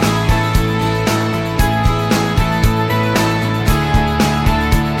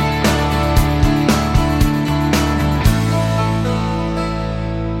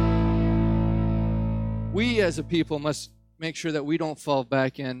as a people must make sure that we don't fall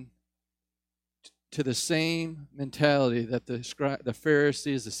back in to the same mentality that the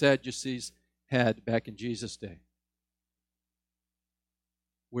Pharisees, the Sadducees had back in Jesus' day,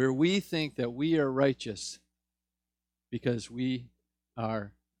 where we think that we are righteous because we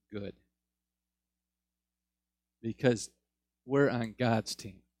are good, because we're on God's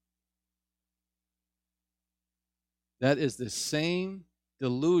team. That is the same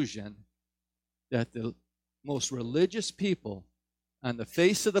delusion that the most religious people on the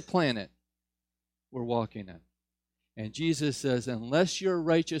face of the planet were walking in. And Jesus says, unless your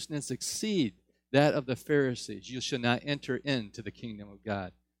righteousness exceed that of the Pharisees, you shall not enter into the kingdom of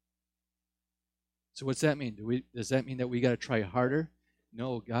God. So what's that mean? Does that mean that we got to try harder?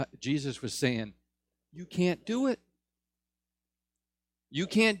 No, Jesus was saying, you can't do it. You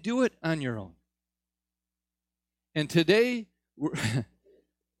can't do it on your own. And today,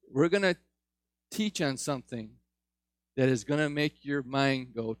 we're going to teach on something that is going to make your mind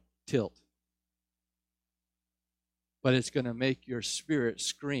go tilt. But it's going to make your spirit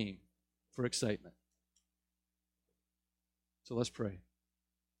scream for excitement. So let's pray.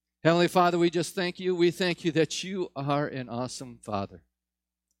 Heavenly Father, we just thank you. We thank you that you are an awesome Father.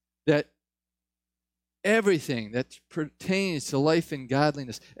 That everything that pertains to life and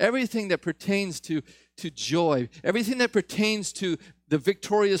godliness, everything that pertains to joy, everything that pertains to the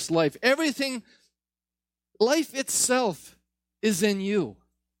victorious life, everything, life itself is in you.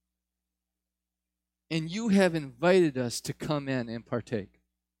 And you have invited us to come in and partake.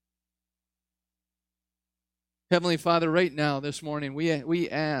 Heavenly Father, right now, this morning, we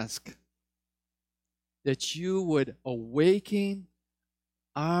ask that you would awaken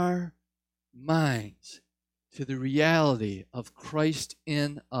our minds to the reality of Christ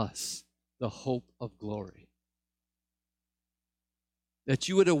in us, the hope of glory. That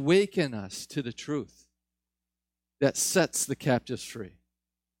you would awaken us to the truth that sets the captives free.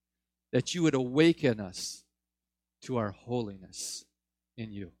 That you would awaken us to our holiness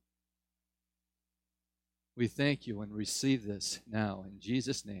in you. We thank you and receive this now in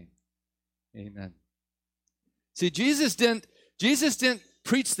Jesus' name. Amen. See, Jesus didn't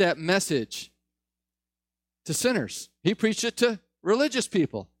preach that message to sinners. He preached it to religious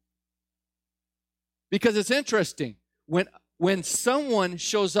people. Because it's interesting. When someone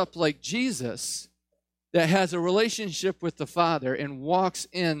shows up like Jesus that has a relationship with the Father and walks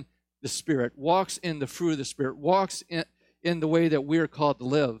in the Spirit, walks in the fruit of the Spirit, walks in the way that we're called to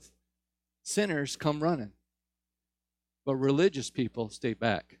live, sinners come running. But religious people stay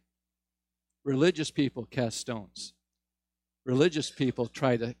back. Religious people cast stones. Religious people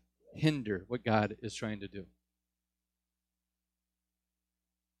try to hinder what God is trying to do.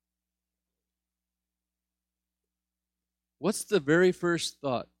 What's the very first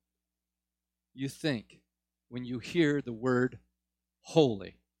thought you think when you hear the word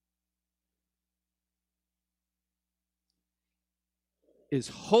holy? Is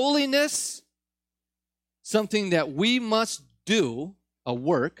holiness something that we must do, a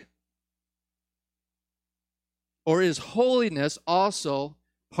work? Or is holiness also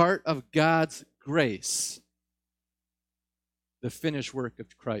part of God's grace, the finished work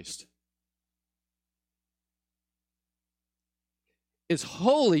of Christ? Is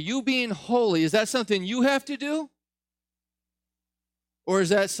holy, you being holy, is that something you have to do? Or is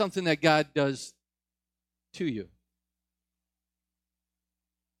that something that God does to you?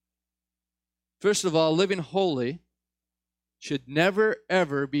 First of all, living holy should never,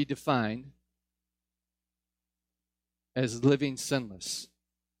 ever be defined as living sinless.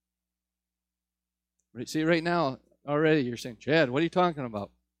 See, right now, already you're saying, Chad, what are you talking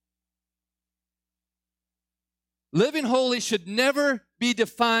about? Living holy should never be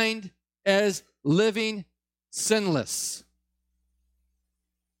defined as living sinless.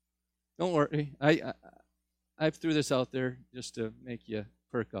 Don't worry. I threw this out there just to make you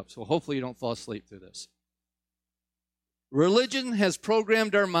perk up. So hopefully you don't fall asleep through this. Religion has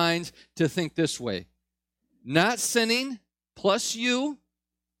programmed our minds to think this way. Not sinning plus you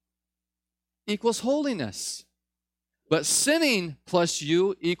equals holiness. But sinning plus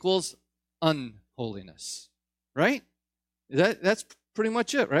you equals unholiness. Right? That's pretty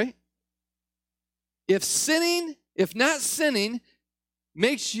much it, right? If not sinning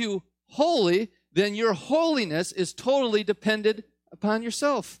makes you holy, then your holiness is totally dependent upon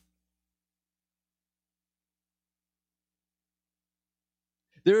yourself.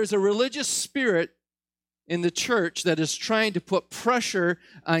 There is a religious spirit in the church that is trying to put pressure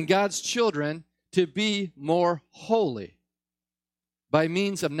on God's children to be more holy by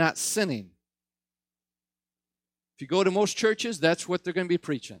means of not sinning. If you go to most churches, that's what they're going to be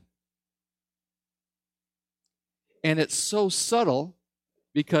preaching. And it's so subtle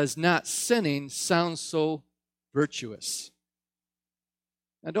because not sinning sounds so virtuous.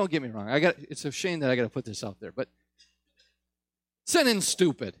 Now, don't get me wrong. It's a shame that I got to put this out there, but sinning's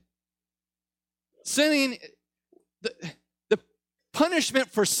stupid. Sinning, the punishment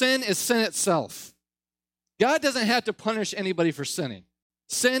for sin is sin itself. God doesn't have to punish anybody for sinning.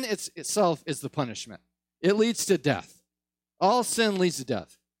 Sin itself is the punishment. It leads to death. All sin leads to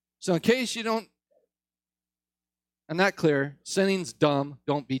death. So in case I'm not clear, sinning's dumb.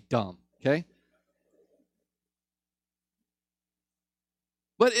 Don't be dumb, okay?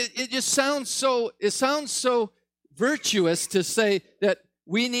 But it just sounds so virtuous to say that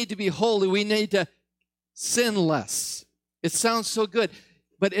we need to be holy. We need to sin less. It sounds so good,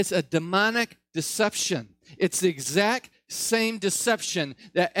 but it's a demonic deception. It's the exact same deception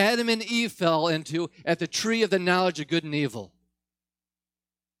that Adam and Eve fell into at the tree of the knowledge of good and evil.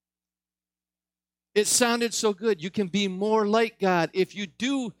 It sounded so good. You can be more like God if you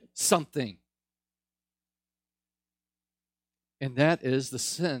do something. And that is the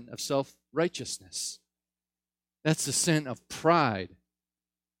sin of self-righteousness. That's the sin of pride.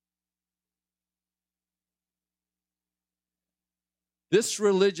 This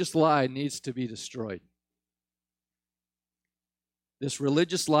religious lie needs to be destroyed. This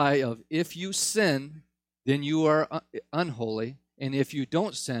religious lie of if you sin, then you are unholy, and if you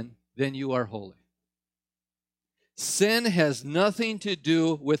don't sin, then you are holy. Sin has nothing to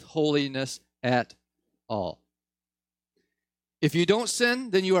do with holiness at all. If you don't sin,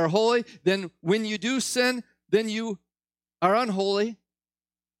 then you are holy. Then when you do sin, then you are unholy.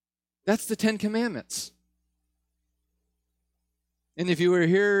 That's the 10 Commandments. And if you were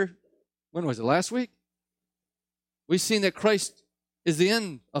here, when was it, last week? We've seen that Christ is the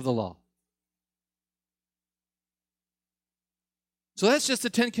end of the law. So that's just the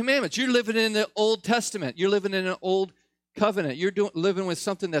 10 Commandments. You're living in the Old Testament. You're living in an old covenant. You're living with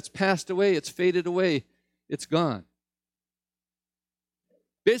something that's passed away. It's faded away. It's gone.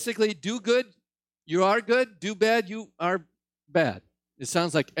 Basically, do good, you are good. Do bad, you are bad. It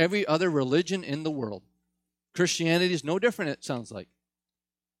sounds like every other religion in the world. Christianity is no different, it sounds like.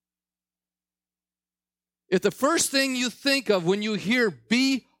 If the first thing you think of when you hear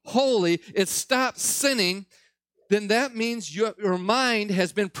be holy is stop sinning, then that means your mind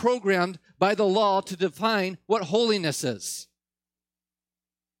has been programmed by the law to define what holiness is.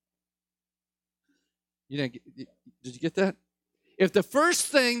 Did you get that? If the first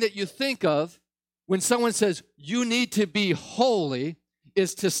thing that you think of when someone says you need to be holy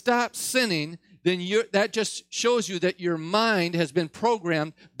is to stop sinning, then that just shows you that your mind has been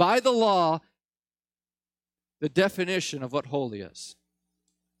programmed by the law, the definition of what holy is.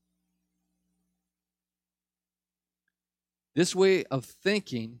 This way of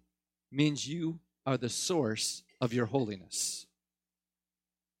thinking means you are the source of your holiness.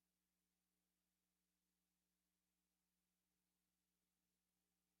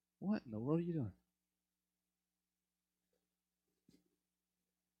 What in the world are you doing?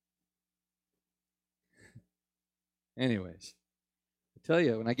 Anyways, I tell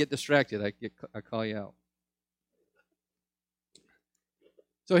you, when I get distracted, I call you out.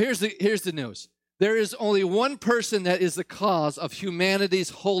 So here's the news. There is only one person that is the cause of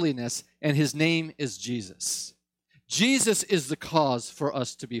humanity's holiness, and his name is Jesus. Jesus is the cause for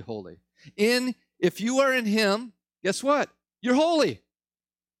us to be holy. If you are in him, guess what? You're holy.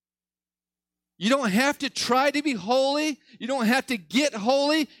 You don't have to try to be holy. You don't have to get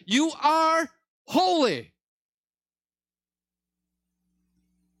holy. You are holy.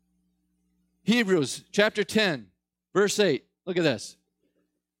 Hebrews chapter 10, verse 8. Look at this.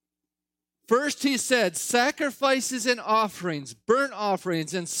 First he said, sacrifices and offerings, burnt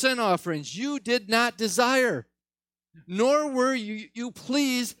offerings and sin offerings you did not desire, nor were you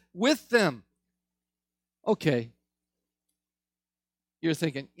pleased with them. Okay. You're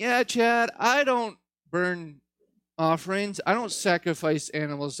thinking, yeah, Chad, I don't burn offerings. I don't sacrifice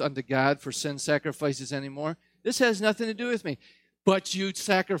animals unto God for sin sacrifices anymore. This has nothing to do with me. But you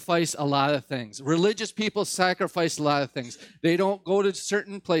sacrifice a lot of things. Religious people sacrifice a lot of things. They don't go to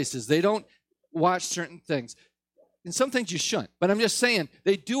certain places. They don't watch certain things. And some things you shouldn't. But I'm just saying,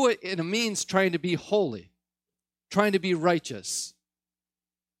 they do it in a means trying to be holy, trying to be righteous.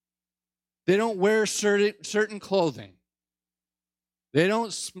 They don't wear certain clothing. They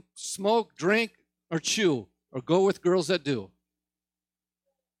don't smoke, drink, or chew, or go with girls that do.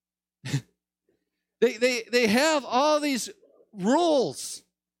 They have all these rules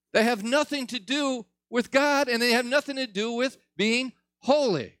that have nothing to do with God, and they have nothing to do with being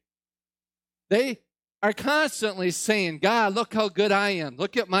holy. They are constantly saying, God, look how good I am.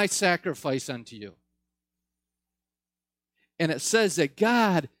 Look at my sacrifice unto you. And it says that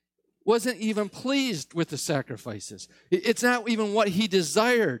God wasn't even pleased with the sacrifices. It's not even what he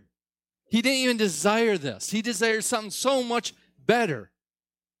desired. He didn't even desire this. He desired something so much better.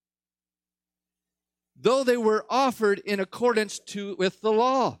 Though they were offered in accordance with the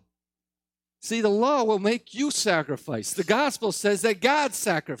law. See, the law will make you sacrifice. The gospel says that God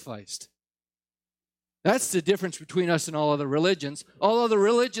sacrificed. That's the difference between us and all other religions. All other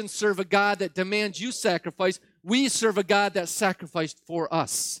religions serve a God that demands you sacrifice. We serve a God that sacrificed for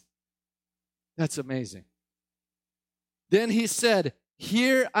us. That's amazing. Then he said,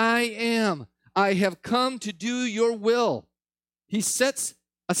 "Here I am. I have come to do your will." He sets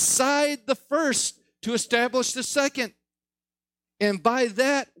aside the first to establish the second. And by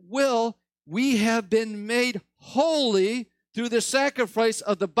that will, we have been made holy through the sacrifice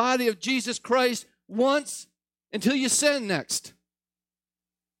of the body of Jesus Christ once until you sin next.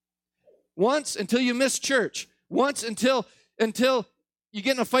 Once until you miss church. Once until you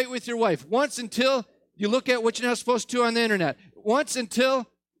get in a fight with your wife. Once until you look at what you're not supposed to on the internet. Once until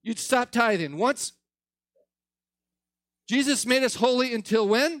you stop tithing. Once. Jesus made us holy until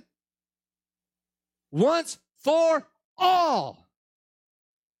when? Once for all.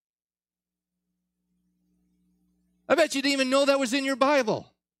 I bet you didn't even know that was in your Bible.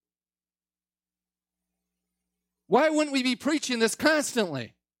 Why wouldn't we be preaching this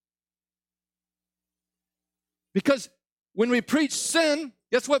constantly? Because when we preach sin,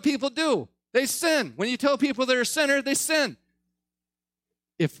 guess what people do? They sin. When you tell people they're a sinner, they sin.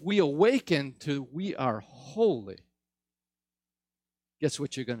 If we awaken to we are holy, guess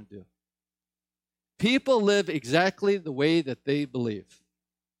what you're going to do? People live exactly the way that they believe.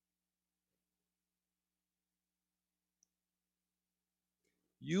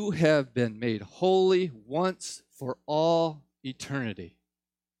 You have been made holy once for all eternity.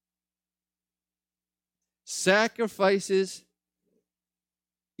 Sacrifices,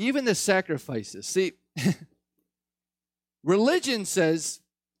 even the sacrifices. See, religion says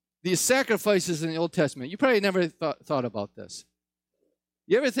these sacrifices in the Old Testament, you probably never thought about this.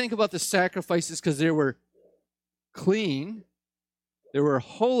 You ever think about the sacrifices because they were clean, there were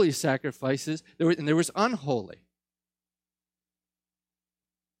holy sacrifices, and there was unholy.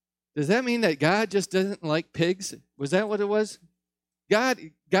 Does that mean that God just doesn't like pigs? Was that what it was? God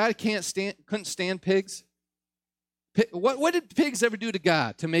couldn't stand pigs? What did pigs ever do to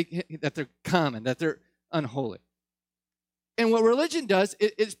God to make that they're common, that they're unholy? And what religion does,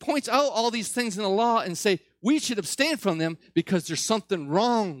 it points out all these things in the law and say, we should abstain from them because there's something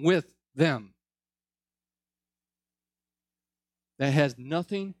wrong with them. That has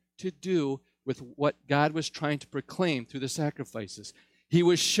nothing to do with what God was trying to proclaim through the sacrifices. He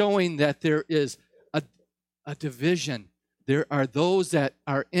was showing that there is a division. There are those that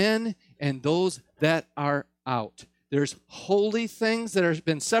are in and those that are out. There's holy things that have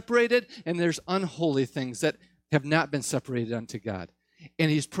been separated, and there's unholy things that have not been separated unto God.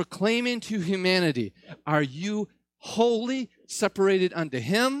 And he's proclaiming to humanity, are you holy, separated unto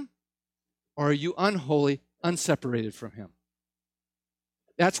him, or are you unholy, unseparated from him?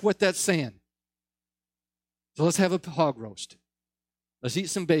 That's what that's saying. So let's have a hog roast. Let's eat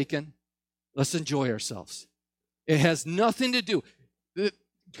some bacon. Let's enjoy ourselves. It has nothing to do.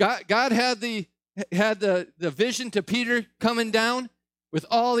 God had the vision to Peter coming down with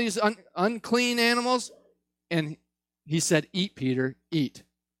all these unclean animals, and he said, eat, Peter, eat.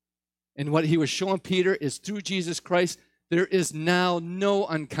 And what he was showing Peter is through Jesus Christ, there is now no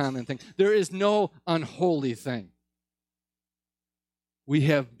uncommon thing. There is no unholy thing. We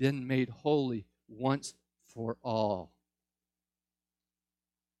have been made holy once for all.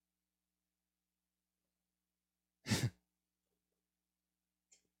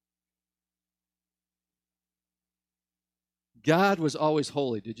 God was always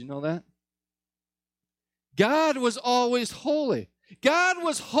holy. Did you know that? God was always holy. God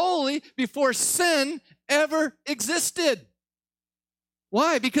was holy before sin ever existed.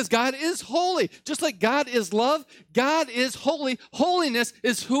 Why? Because God is holy. Just like God is love, God is holy. Holiness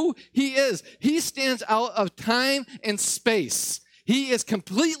is who he is. He stands out of time and space. He is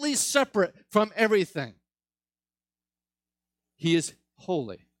completely separate from everything. He is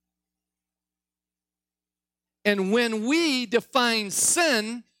holy. And when we define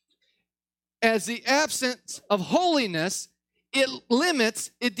sin as the absence of holiness,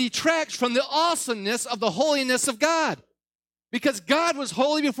 it detracts from the awesomeness of the holiness of God. Because God was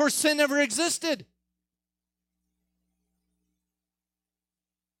holy before sin ever existed.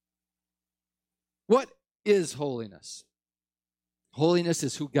 What is holiness? Holiness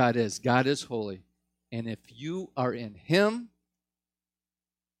is who God is. God is holy. And if you are in him,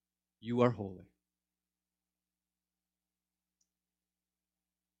 you are holy.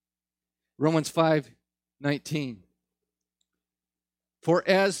 Romans 5:19. For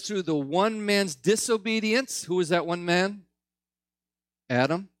as through the one man's disobedience, who is that one man?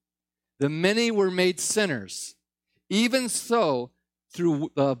 Adam. The many were made sinners. Even so,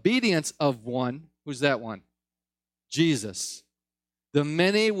 through the obedience of one, who's that one? Jesus. The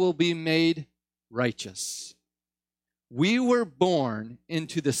many will be made righteous. We were born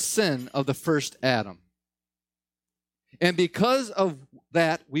into the sin of the first Adam. And because of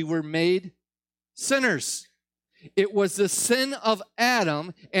that, we were made sinners. It was the sin of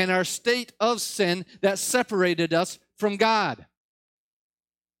Adam and our state of sin that separated us from God.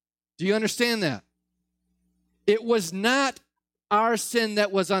 Do you understand that? It was not our sin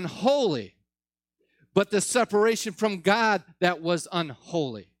that was unholy, but the separation from God that was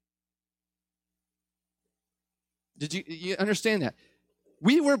unholy. Did you understand that?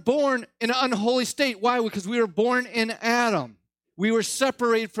 We were born in an unholy state. Why? Because we were born in Adam. We were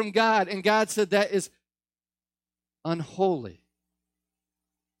separated from God, and God said that is unholy.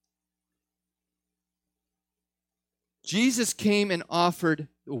 Jesus came and offered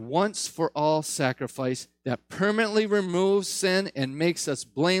the once-for-all sacrifice that permanently removes sin and makes us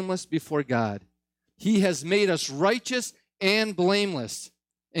blameless before God. He has made us righteous and blameless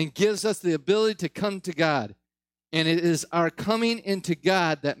and gives us the ability to come to God. And it is our coming into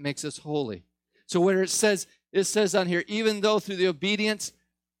God that makes us holy. So where it says on here, even though through the obedience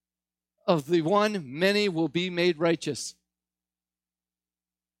of the one, many will be made righteous.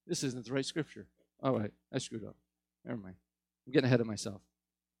 This isn't the right scripture. All right, I screwed up. Never mind. I'm getting ahead of myself.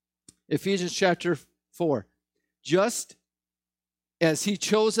 Ephesians chapter 4. Just as he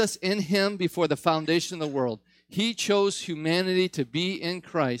chose us in him before the foundation of the world, he chose humanity to be in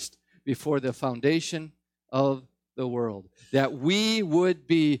Christ before the foundation of the world, that we would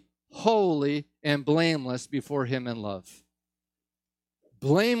be holy and blameless before him in love.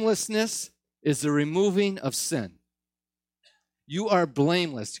 Blamelessness is the removing of sin. You are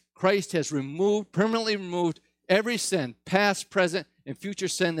blameless. Christ has permanently removed every sin, past, present, and future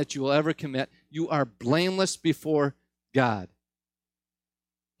sin that you will ever commit. You are blameless before God.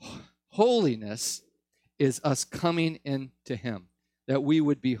 Holiness is us coming into him, that we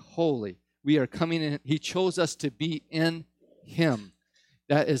would be holy. We are coming in. He chose us to be in him.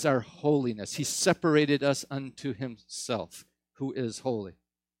 That is our holiness. He separated us unto himself, who is holy.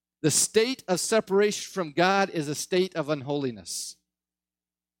 The state of separation from God is a state of unholiness.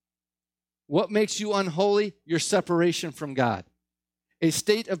 What makes you unholy? Your separation from God. A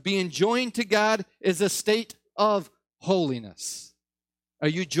state of being joined to God is a state of holiness. Are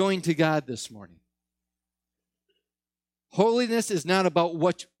you joined to God this morning? Holiness is not about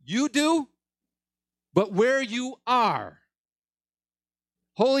what you do, but where you are.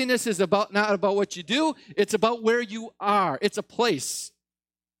 Holiness is not about what you do, it's about where you are. It's a place.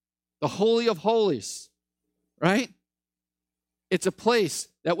 The Holy of Holies, right? It's a place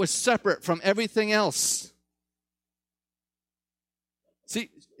that was separate from everything else. See,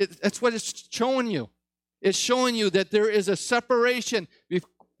 that's what it's showing you. It's showing you that there is a separation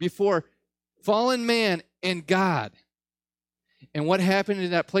before fallen man and God. And what happened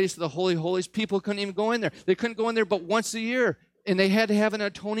in that place of the Holy of Holies? People couldn't even go in there. They couldn't go in there but once a year. And they had to have an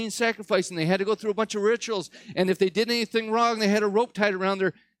atoning sacrifice, and they had to go through a bunch of rituals. And if they did anything wrong, they had a rope tied around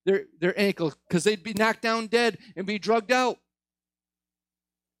their ankle because they'd be knocked down dead and be drugged out.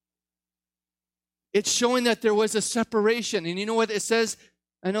 It's showing that there was a separation. And you know what it says?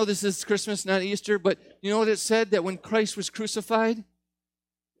 I know this is Christmas, not Easter, but you know what it said? That when Christ was crucified,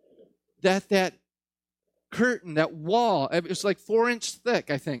 that curtain, that wall, it was like 4-inch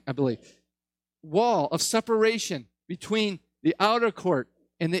thick, I believe, wall of separation between the outer court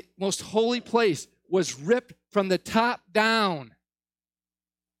and the most holy place was ripped from the top down,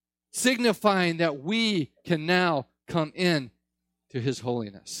 signifying that we can now come in to his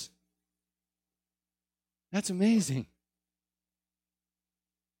holiness. That's amazing.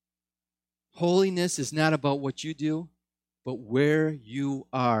 Holiness is not about what you do, but where you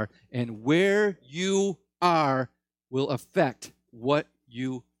are. And where you are will affect what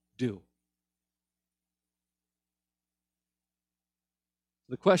you do.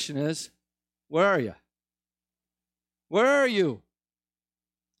 The question is, where are you? Where are you?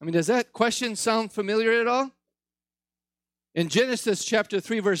 I mean, does that question sound familiar at all? In Genesis chapter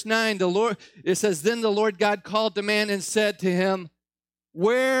 3, verse 9, it says, Then the Lord God called the man and said to him,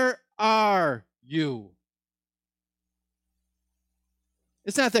 Where are you?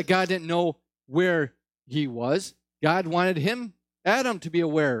 It's not that God didn't know where he was. God wanted Adam, to be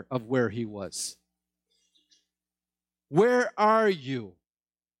aware of where he was. Where are you?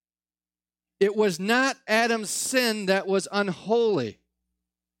 It was not Adam's sin that was unholy.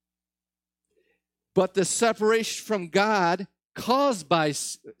 but the separation from God caused by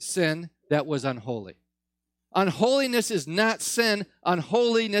sin that was unholy. Unholiness is not sin.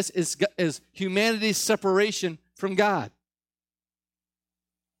 Unholiness is humanity's separation from God.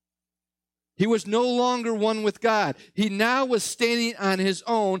 He was no longer one with God. He now was standing on his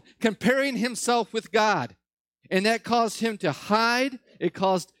own, comparing himself with God. And that caused him to hide. It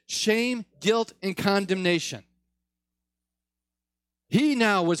caused shame, guilt, and condemnation. He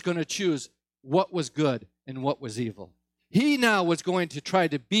now was going to choose what was good and what was evil. He now was going to try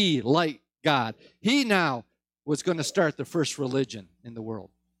to be like God. He now was going to start the first religion in the world,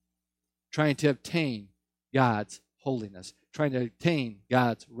 trying to obtain God's holiness, trying to attain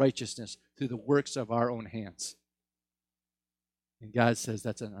God's righteousness through the works of our own hands. And God says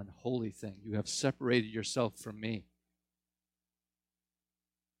that's an unholy thing. You have separated yourself from me.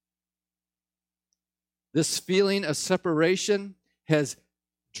 This feeling of separation has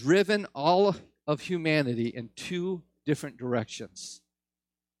driven all of humanity in two different directions.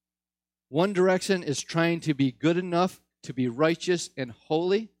 One direction is trying to be good enough to be righteous and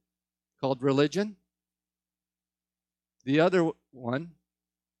holy, called religion. The other one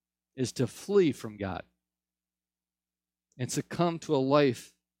is to flee from God and succumb to a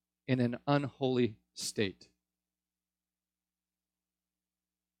life in an unholy state.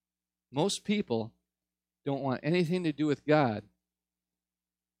 Most people don't want anything to do with God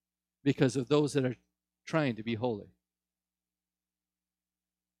because of those that are trying to be holy.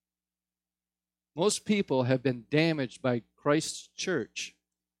 Most people have been damaged by Christ's church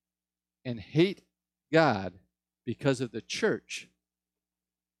and hate God because of the church.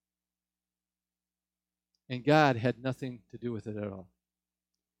 And God had nothing to do with it at all.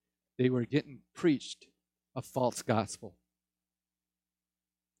 They were getting preached a false gospel.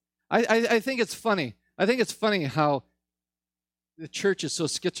 I think it's funny. I think it's funny how the church is so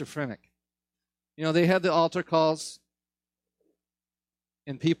schizophrenic. You know, they have the altar calls,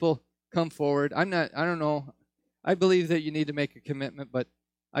 and people come forward. I don't know. I believe that you need to make a commitment, but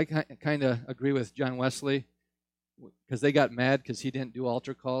I kind of agree with John Wesley because they got mad because he didn't do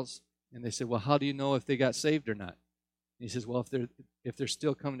altar calls. And they said, well, how do you know if they got saved or not? And he says, well, if they're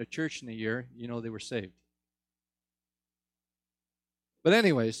still coming to church in a year, you know they were saved. But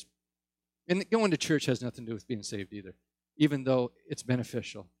anyways, and going to church has nothing to do with being saved either, even though it's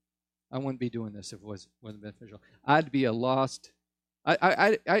beneficial. I wouldn't be doing this if it wasn't beneficial. I'd be a lost.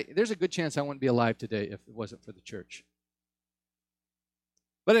 There's a good chance I wouldn't be alive today if it wasn't for the church.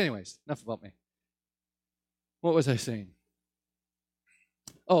 But anyways, enough about me. What was I saying?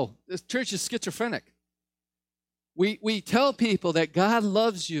 Oh, this church is schizophrenic. We tell people that God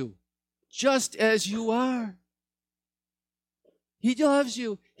loves you just as you are. He loves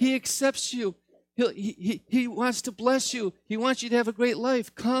you. He accepts you. He wants to bless you. He wants you to have a great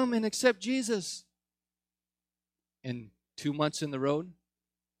life. Come and accept Jesus. And 2 months in the road,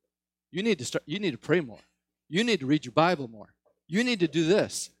 you need to pray more. You need to read your Bible more. You need to do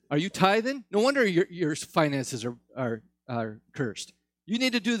this. Are you tithing? No wonder your finances are cursed. You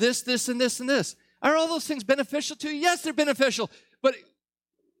need to do this, this, and this, and this. Are all those things beneficial to you? Yes, they're beneficial. But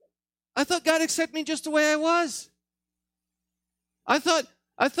I thought God accepted me just the way I was. I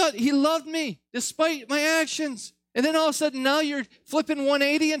thought He loved me despite my actions. And then all of a sudden now you're flipping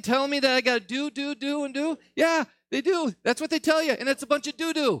 180 and telling me that I got to do, and do. Yeah, they do. That's what they tell you. And it's a bunch of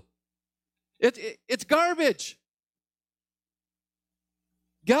doo-doo. It's garbage.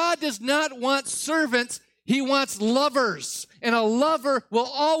 God does not want servants. He wants lovers. And a lover will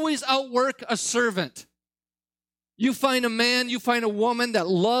always outwork a servant. You find a man, you find a woman that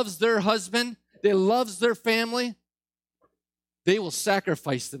loves their husband, that loves their family, they will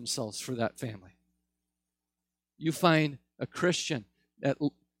sacrifice themselves for that family. You find a Christian that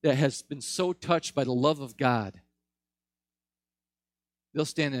has been so touched by the love of God, they'll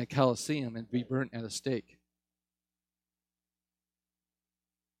stand in a Colosseum and be burnt at a stake.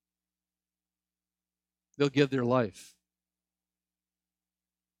 They'll give their life.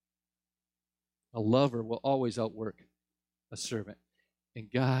 A lover will always outwork a servant. And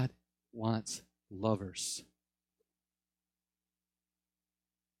God wants lovers.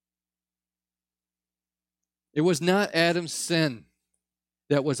 It was not Adam's sin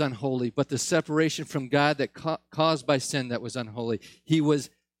that was unholy, but the separation from God that caused by sin that was unholy. He was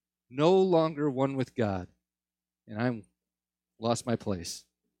no longer one with God. And I lost my place.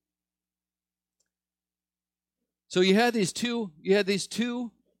 So you had these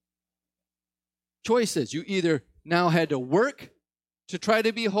two choices. You either now had to work to try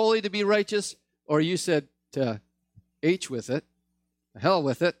to be holy, to be righteous, or you said to H with it, hell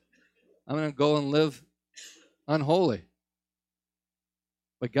with it, I'm going to go and live unholy.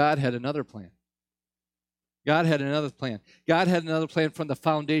 But God had another plan. God had another plan. God had another plan from the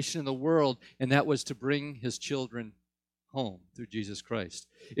foundation of the world, and that was to bring his children home through Jesus Christ.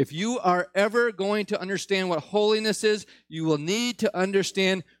 If you are ever going to understand what holiness is, you will need to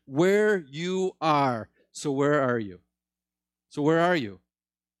understand where you are. So where are you? So where are you?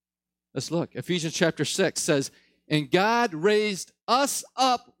 Let's look. Ephesians chapter 6 says, "And God raised us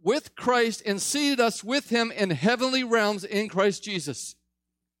up with Christ and seated us with him in heavenly realms in Christ Jesus."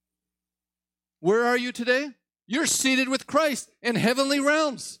 Where are you today? You're seated with Christ in heavenly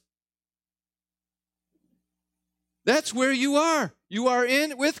realms. That's where you are. You are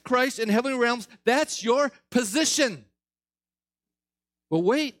in with Christ in heavenly realms. That's your position. But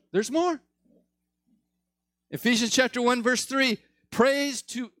wait, there's more. Ephesians chapter 1, verse 3, "Praise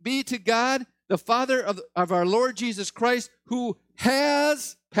be to God, the Father of our Lord Jesus Christ, who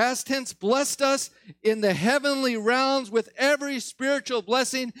has, past tense, blessed us in the heavenly realms with every spiritual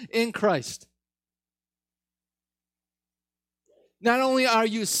blessing in Christ." Not only are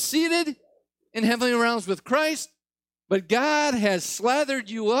you seated in heavenly realms with Christ, but God has slathered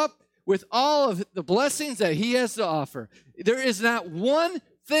you up with all of the blessings that he has to offer. There is not one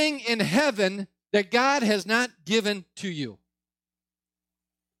thing in heaven that God has not given to you.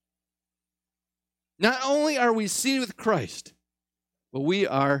 Not only are we seated with Christ, but we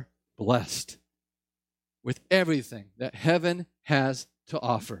are blessed with everything that heaven has to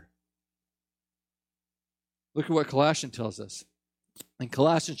offer. Look at what Colossians tells us. In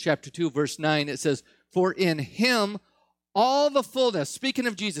Colossians chapter 2, verse 9, it says, "For in him all the fullness," speaking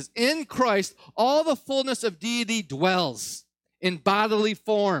of Jesus, "in Christ all the fullness of deity dwells in bodily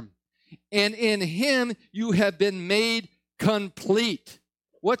form. And in him you have been made complete."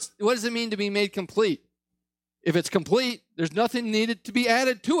 What does it mean to be made complete? If it's complete, there's nothing needed to be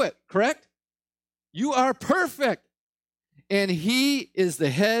added to it, correct? You are perfect. And he is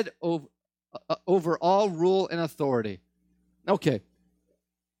the head over all rule and authority. Okay,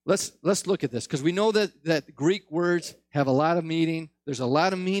 let's look at this, because we know that Greek words have a lot of meaning. There's a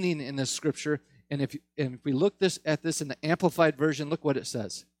lot of meaning in this scripture. And if we look at this in the Amplified Version, look what it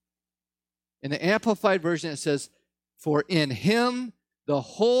says. In the Amplified Version, it says, "For in him the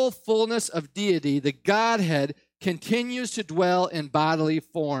whole fullness of deity, the Godhead, continues to dwell in bodily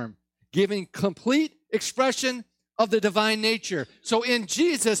form, giving complete expression of the divine nature." So in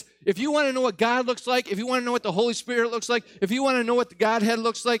Jesus, if you want to know what God looks like, if you want to know what the Holy Spirit looks like, if you want to know what the Godhead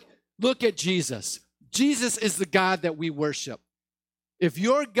looks like, look at Jesus. Jesus is the God that we worship. If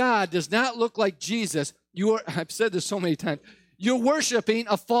your God does not look like Jesus, I've said this so many times, you're worshiping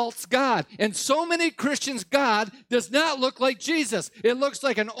a false God. And so many Christians' God does not look like Jesus. It looks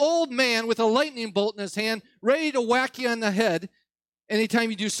like an old man with a lightning bolt in his hand, ready to whack you on the head anytime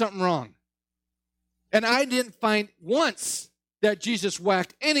you do something wrong. And I didn't find once that Jesus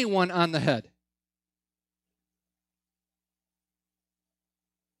whacked anyone on the head.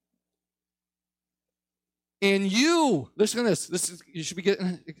 And you, listen to this. You should be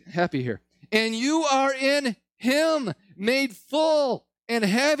getting happy here. "And you are in him, made full, and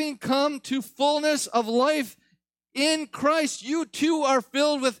having come to fullness of life in Christ, you too are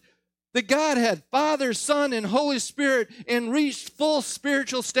filled with the Godhead, Father, Son, and Holy Spirit, and reached full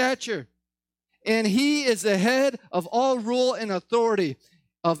spiritual stature. And he is the head of all rule and authority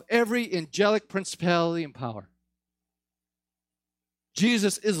of every angelic principality and power."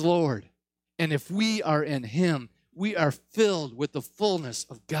 Jesus is Lord. And if we are in him, we are filled with the fullness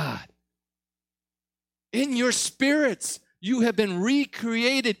of God. In your spirits, you have been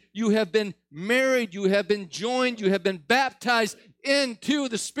recreated. You have been married. You have been joined. You have been baptized into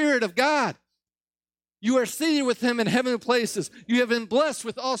the Spirit of God. You are seated with him in heavenly places. You have been blessed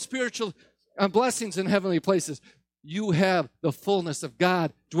with all spiritual blessings in heavenly places. You have the fullness of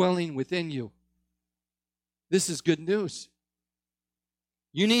God dwelling within you. This is good news.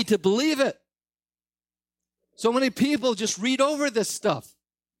 You need to believe it. So many people just read over this stuff.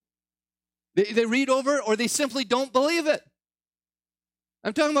 They read over it, or they simply don't believe it.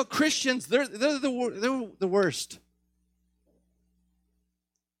 I'm talking about Christians. They're the worst.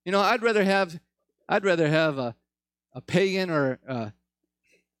 You know, I'd rather have a pagan or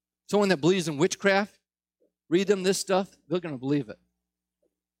someone that believes in witchcraft read them this stuff. They're going to believe it.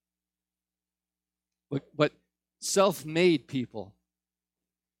 But self-made people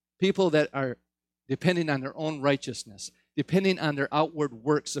that are depending on their own righteousness, depending on their outward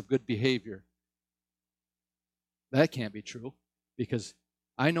works of good behavior, that can't be true, because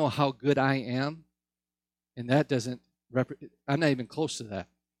I know how good I am, and that doesn't I'm not even close to that.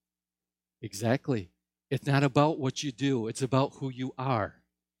 Exactly. It's not about what you do. It's about who you are.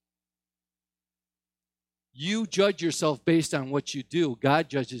 You judge yourself based on what you do. God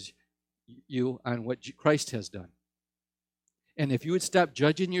judges you on what Christ has done. And if you would stop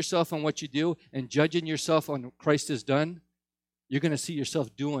judging yourself on what you do and judging yourself on what Christ has done, you're going to see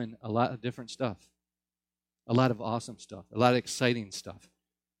yourself doing a lot of different stuff, a lot of awesome stuff, a lot of exciting stuff.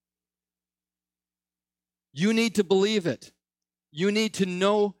 You need to believe it. You need to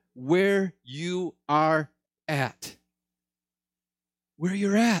know where you are at. Where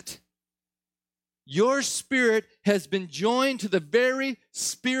you're at. Your spirit has been joined to the very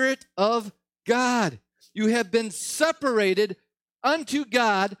Spirit of God. You have been separated unto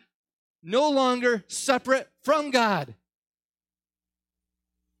God, no longer separate from God.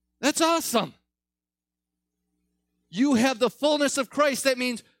 That's awesome. You have the fullness of Christ. That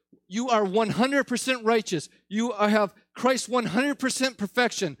means you are 100% righteous. You have Christ's 100%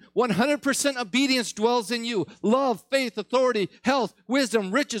 perfection. 100% obedience dwells in you. Love, faith, authority, health,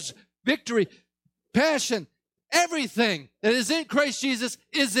 wisdom, riches, victory, passion, everything that is in Christ Jesus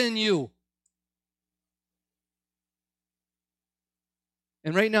is in you.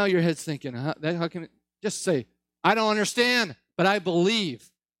 And right now your head's thinking, how can it? Just say, I don't understand, but I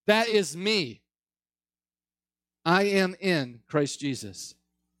believe. That is me. I am in Christ Jesus.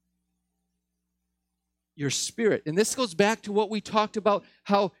 Your spirit. And this goes back to what we talked about,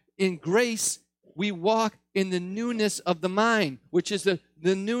 how in grace we walk in the newness of the mind, which is the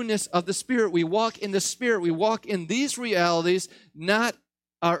newness of the spirit. We walk in the spirit. We walk in these realities, not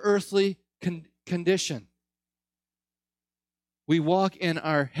our earthly condition. We walk in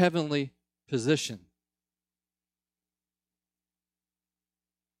our heavenly position.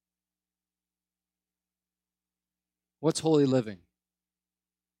 What's holy living?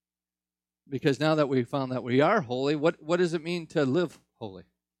 Because now that we found that we are holy, what does it mean to live holy?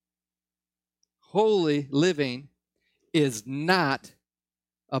 Holy living is not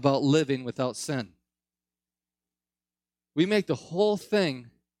about living without sin. We make the whole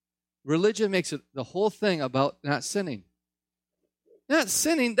thing, religion makes it the whole thing about not sinning. Not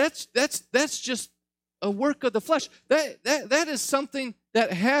sinning, that's just a work of the flesh. That is something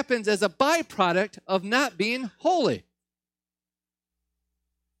that happens as a byproduct of not being holy.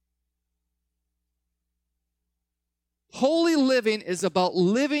 Holy living is about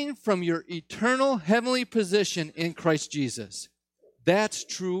living from your eternal heavenly position in Christ Jesus. That's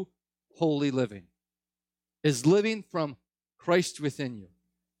true holy living, is living from Christ within you.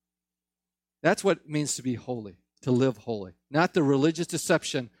 That's what it means to be holy, to live holy, not the religious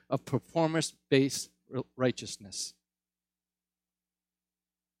deception of performance-based righteousness.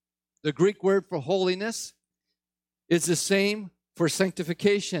 The Greek word for holiness is the same for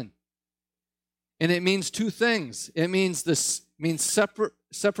sanctification. And it means two things. It means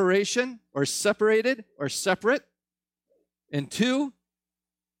separation or separated or separate. And two,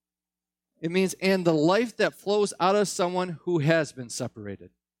 it means and the life that flows out of someone who has been separated.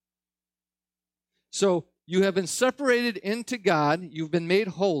 So you have been separated into God. You've been made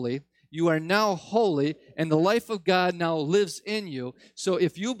holy. You are now holy, and the life of God now lives in you. So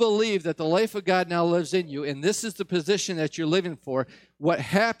if you believe that the life of God now lives in you, and this is the position that you're living for, what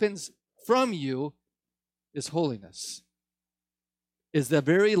happens from you is holiness, is the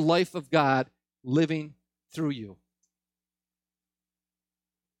very life of God living through you.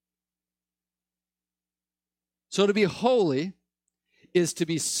 So to be holy is to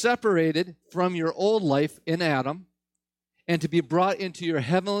be separated from your old life in Adam and to be brought into your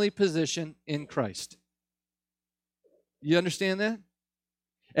heavenly position in Christ. You understand that?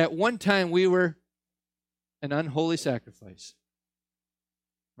 At one time, we were an unholy sacrifice,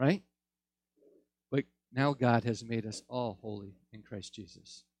 right? But now God has made us all holy in Christ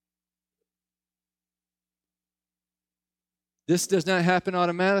Jesus. This does not happen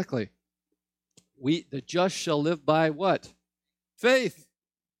automatically. The just shall live by what? Faith.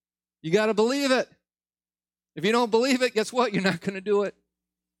 You got to believe it. If you don't believe it, guess what? You're not going to do it.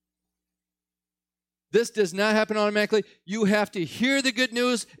 This does not happen automatically. You have to hear the good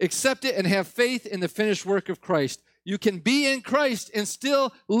news, accept it, and have faith in the finished work of Christ. You can be in Christ and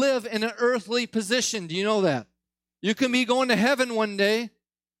still live in an earthly position. Do you know that? You can be going to heaven one day.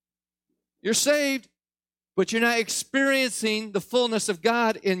 You're saved, but you're not experiencing the fullness of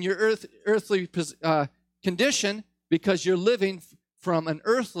God in your earthly condition because you're living from an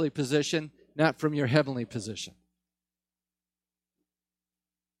earthly position, not from your heavenly position.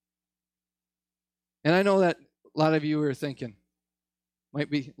 And I know that a lot of you are thinking, might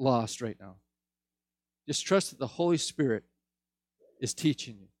be lost right now. Just trust that the Holy Spirit is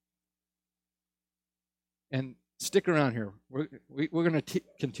teaching you. And stick around here. We're going to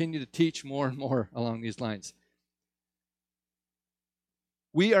continue to teach more and more along these lines.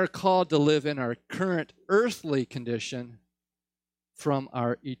 We are called to live in our current earthly condition from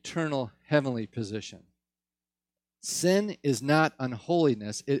our eternal heavenly position. Sin is not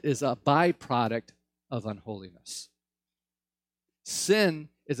unholiness. It is a byproduct of unholiness. Sin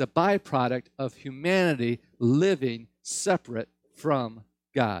is a byproduct of humanity living separate from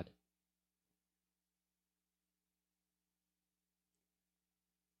God.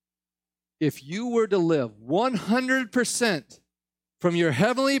 If you were to live 100% from your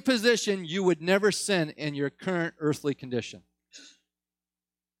heavenly position, you would never sin in your current earthly condition.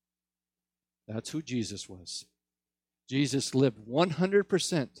 That's who Jesus was. Jesus lived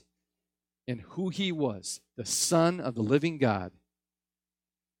 100% in who he was, the Son of the living God.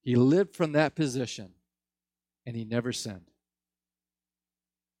 He lived from that position, and he never sinned.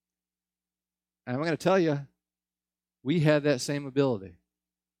 And I'm going to tell you, we have that same ability.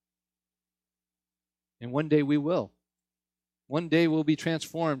 And one day we will. One day we'll be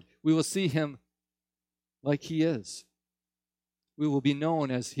transformed. We will see him like he is. We will be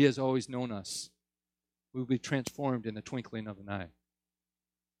known as he has always known us. We will be transformed in the twinkling of an eye.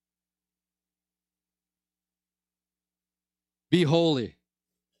 Be holy.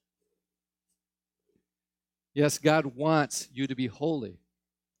 Yes, God wants you to be holy,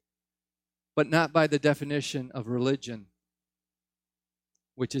 but not by the definition of religion,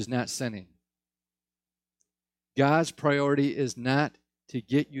 which is not sinning. God's priority is not to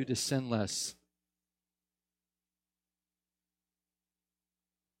get you to sin less.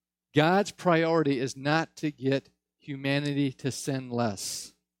 God's priority is not to get humanity to sin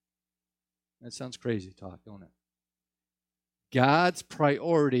less. That sounds crazy talk, don't it? God's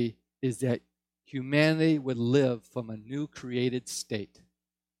priority is that humanity would live from a new created state.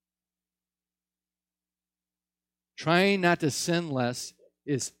 Trying not to sin less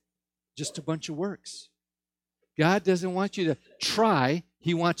is just a bunch of works. God doesn't want you to try.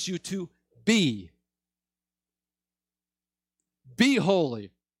 He wants you to be. Be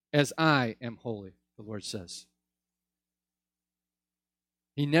holy as I am holy, the Lord says.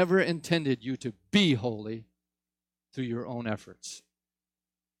 He never intended you to be holy through your own efforts.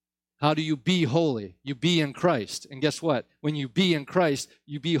 How do you be holy? You be in Christ. And guess what? When you be in Christ,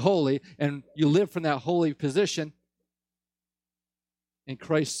 you be holy, and you live from that holy position, and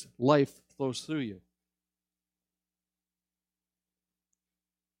Christ's life flows through you.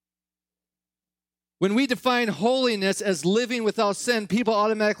 When we define holiness as living without sin, people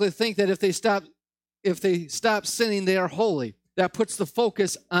automatically think that if they stop sinning, they are holy. That puts the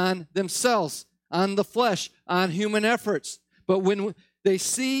focus on themselves, on the flesh, on human efforts. But when they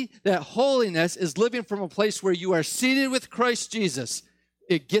see that holiness is living from a place where you are seated with Christ Jesus,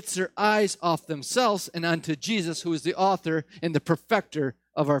 it gets their eyes off themselves and onto Jesus, who is the author and the perfecter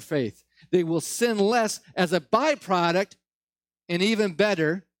of our faith. They will sin less as a byproduct, and even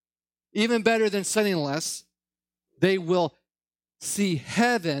better than sinning less, they will see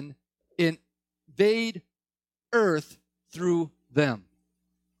heaven invade earth through them.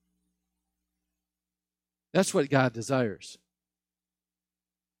 That's what God desires.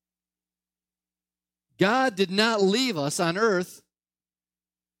 God did not leave us on earth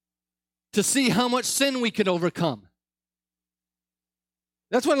to see how much sin we could overcome.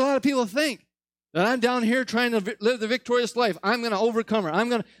 That's what a lot of people think. That I'm down here trying to live the victorious life. I'm going to overcome her. I'm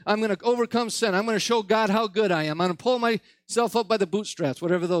going to overcome sin. I'm going to show God how good I am. I'm going to pull myself up by the bootstraps,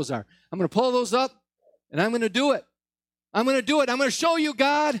 whatever those are. I'm going to pull those up, and I'm going to do it. I'm going to do it. I'm going to show you,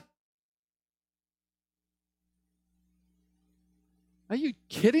 God. Are you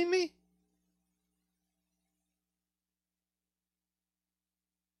kidding me?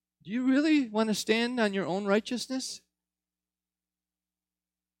 Do you really want to stand on your own righteousness?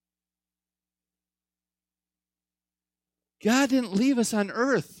 God didn't leave us on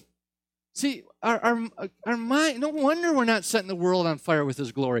earth. See, our mind, no wonder we're not setting the world on fire with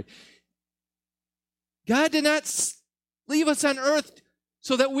his glory. God did not leave us on earth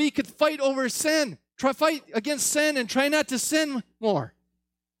so that we could fight over sin. Fight against sin and try not to sin more.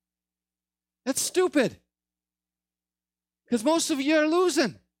 That's stupid. Because most of you are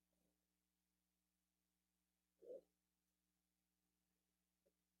losing.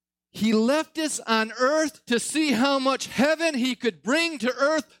 He left us on earth to see how much heaven he could bring to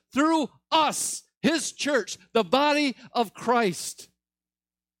earth through us, his church, the body of Christ.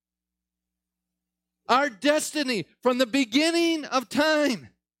 Our destiny from the beginning of time.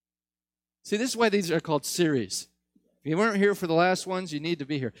 See, this is why these are called series. If you weren't here for the last ones, you need to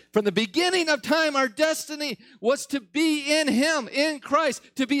be here. From the beginning of time, our destiny was to be in him, in Christ,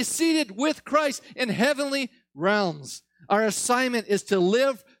 to be seated with Christ in heavenly realms. Our assignment is to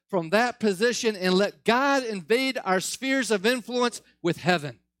live from that position and let God invade our spheres of influence with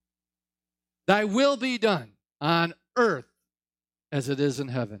heaven. Thy will be done on earth as it is in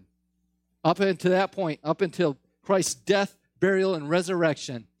heaven. Up until that point, up until Christ's death, burial, and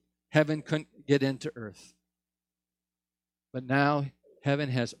resurrection, heaven couldn't get into earth. But now heaven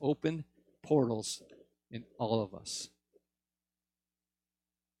has opened portals in all of us.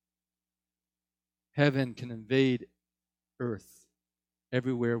 Heaven can invade earth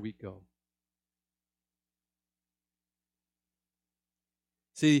everywhere we go.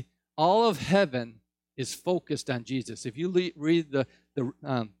 See, all of heaven is focused on Jesus. If you read the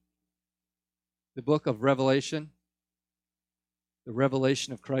book of Revelation, the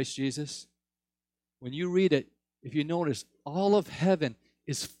revelation of Christ Jesus, when you read it, if you notice, all of heaven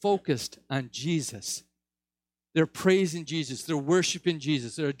is focused on Jesus. They're praising Jesus. They're worshiping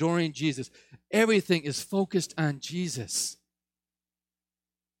Jesus. They're adoring Jesus. Everything is focused on Jesus.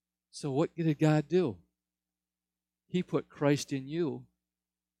 So what did God do? He put Christ in you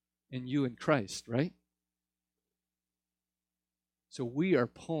and you in Christ, right? So we are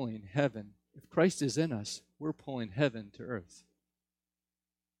pulling heaven. If Christ is in us, we're pulling heaven to earth.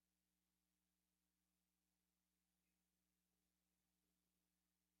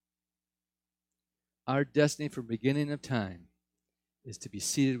 Our destiny from beginning of time is to be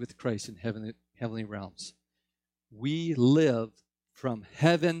seated with Christ in heavenly realms. We live from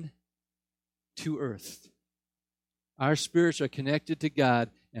heaven to earth. Our spirits are connected to God,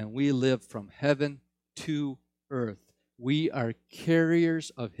 and we live from heaven to earth. We are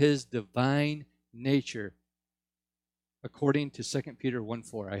carriers of His divine nature, according to 2 Peter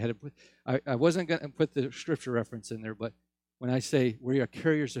 1:4. I wasn't going to put the scripture reference in there, but when I say we are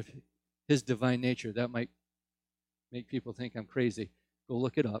carriers of His divine nature, that might make people think I'm crazy. Go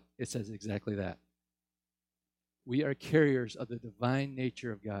look it up. It says exactly that. We are carriers of the divine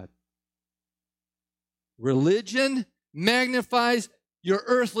nature of God. Religion magnifies your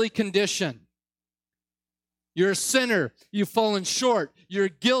earthly condition. You're a sinner. You've fallen short. You're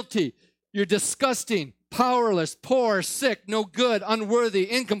guilty. You're disgusting, powerless, poor, sick, no good,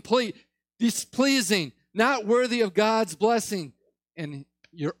 unworthy, incomplete, displeasing, not worthy of God's blessing. And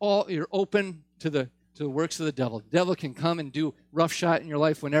you're open to the works of the devil. The devil can come and do roughshod in your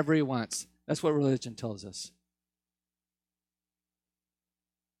life whenever he wants. That's what religion tells us.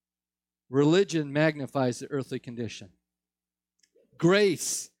 Religion magnifies the earthly condition.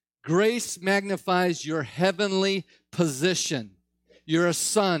 Grace magnifies your heavenly position. You're a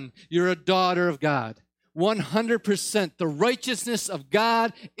son. You're a daughter of God. 100% the righteousness of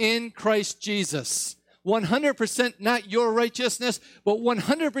God in Christ Jesus. 100% not your righteousness, but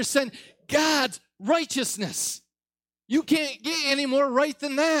 100% God's righteousness. You can't get any more right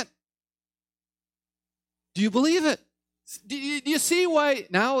than that. Do you believe it? Do you see why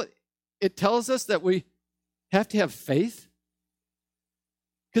now it tells us that we have to have faith?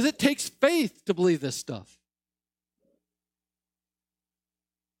 Because it takes faith to believe this stuff.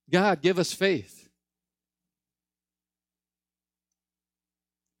 God, give us faith.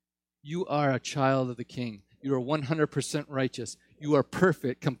 You are a child of the King. You are 100% righteous. You are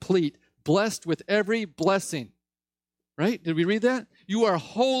perfect, complete, blessed with every blessing. Right? Did we read that? You are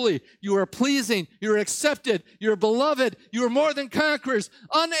holy. You are pleasing. You are accepted. You are beloved. You are more than conquerors,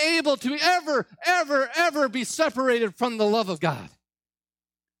 unable to ever be separated from the love of God.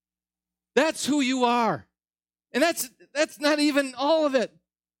 That's who you are. And that's not even all of it.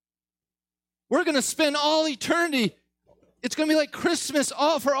 We're going to spend all eternity. It's going to be like Christmas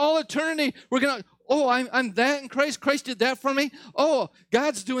for all eternity. We're going to, I'm that in Christ. Christ did that for me. Oh,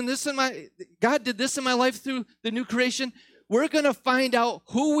 God did this in my life through the new creation. We're going to find out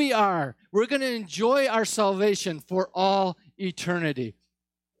who we are. We're going to enjoy our salvation for all eternity.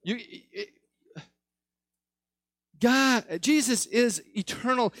 Jesus is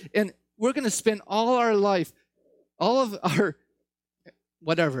eternal, and we're going to spend all our life, all of our,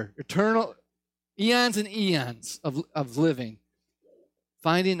 eternal eons and eons of living,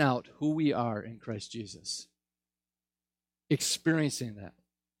 finding out who we are in Christ Jesus. Experiencing that.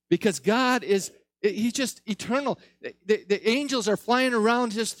 Because God He's just eternal. The angels are flying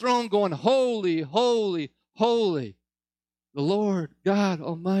around His throne going, holy, holy, holy, the Lord God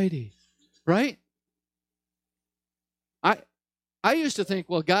Almighty. Right? I used to think,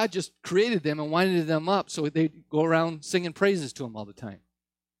 well, God just created them and winded them up so they'd go around singing praises to Him all the time.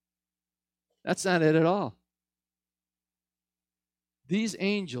 That's not it at all. These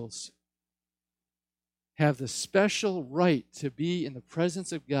angels have the special right to be in the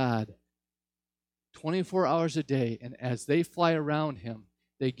presence of God 24 hours a day, and as they fly around Him,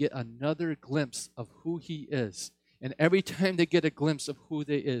 they get another glimpse of who He is. And every time they get a glimpse of who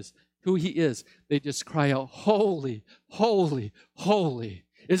He is, they just cry out, holy, holy, holy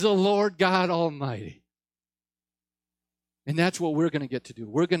is the Lord God Almighty. And that's what we're going to get to do.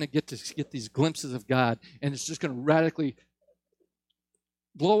 We're going to get these glimpses of God, and it's just going to radically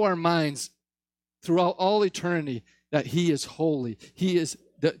blow our minds throughout all eternity that He is holy. He is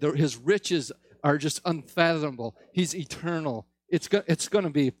His riches are just unfathomable. He's eternal. It's going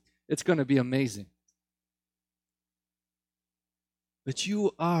to be amazing. But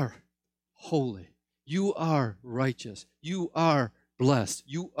you are holy. You are righteous. You are blessed.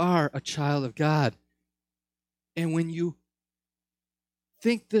 You are a child of God. And when you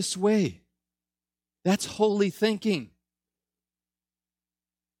think this way, that's holy thinking.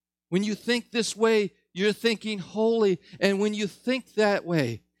 When you think this way, you're thinking holy. And when you think that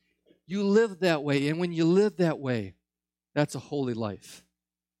way, you live that way. And when you live that way, that's a holy life.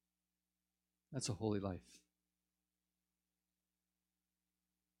 That's a holy life.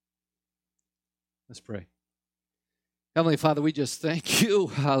 Let's pray. Heavenly Father, we just thank you.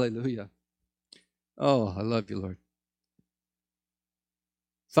 Hallelujah. Oh, I love you, Lord.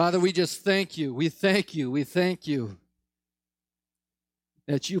 Father, we just thank you. We thank you. We thank you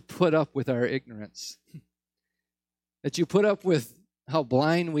that you put up with our ignorance, that you put up with how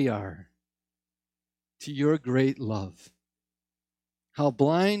blind we are to your great love, how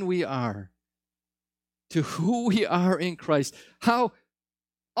blind we are to who we are in Christ, how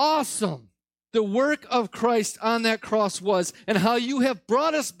awesome the work of Christ on that cross was, and how you have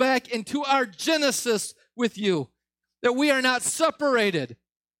brought us back into our Genesis with you, that we are not separated,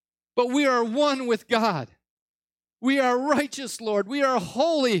 but we are one with God. We are righteous, Lord. We are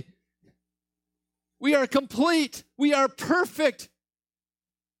holy. We are complete. We are perfect.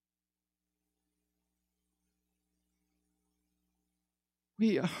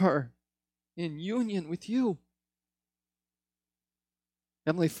 We are in union with you.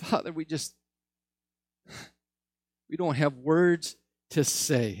 Heavenly Father, we don't have words to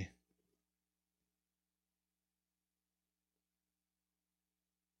say.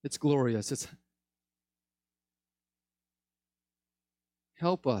 It's glorious.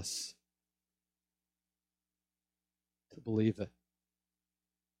 Help us to believe it.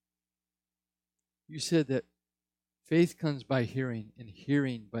 You said that faith comes by hearing, and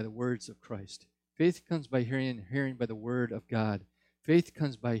hearing by the words of Christ. Faith comes by hearing, and hearing by the word of God. Faith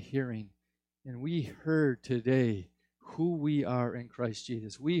comes by hearing. And we heard today who we are in Christ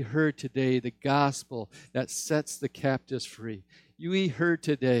Jesus. We heard today the gospel that sets the captives free. We heard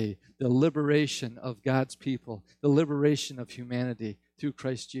today the liberation of God's people, the liberation of humanity through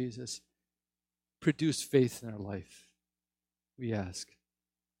Christ Jesus. Produce faith in our life, we ask.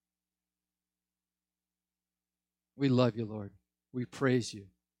 We love you, Lord. We praise you,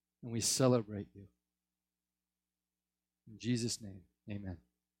 and we celebrate you. In Jesus' name, amen.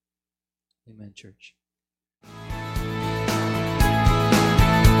 Amen, church.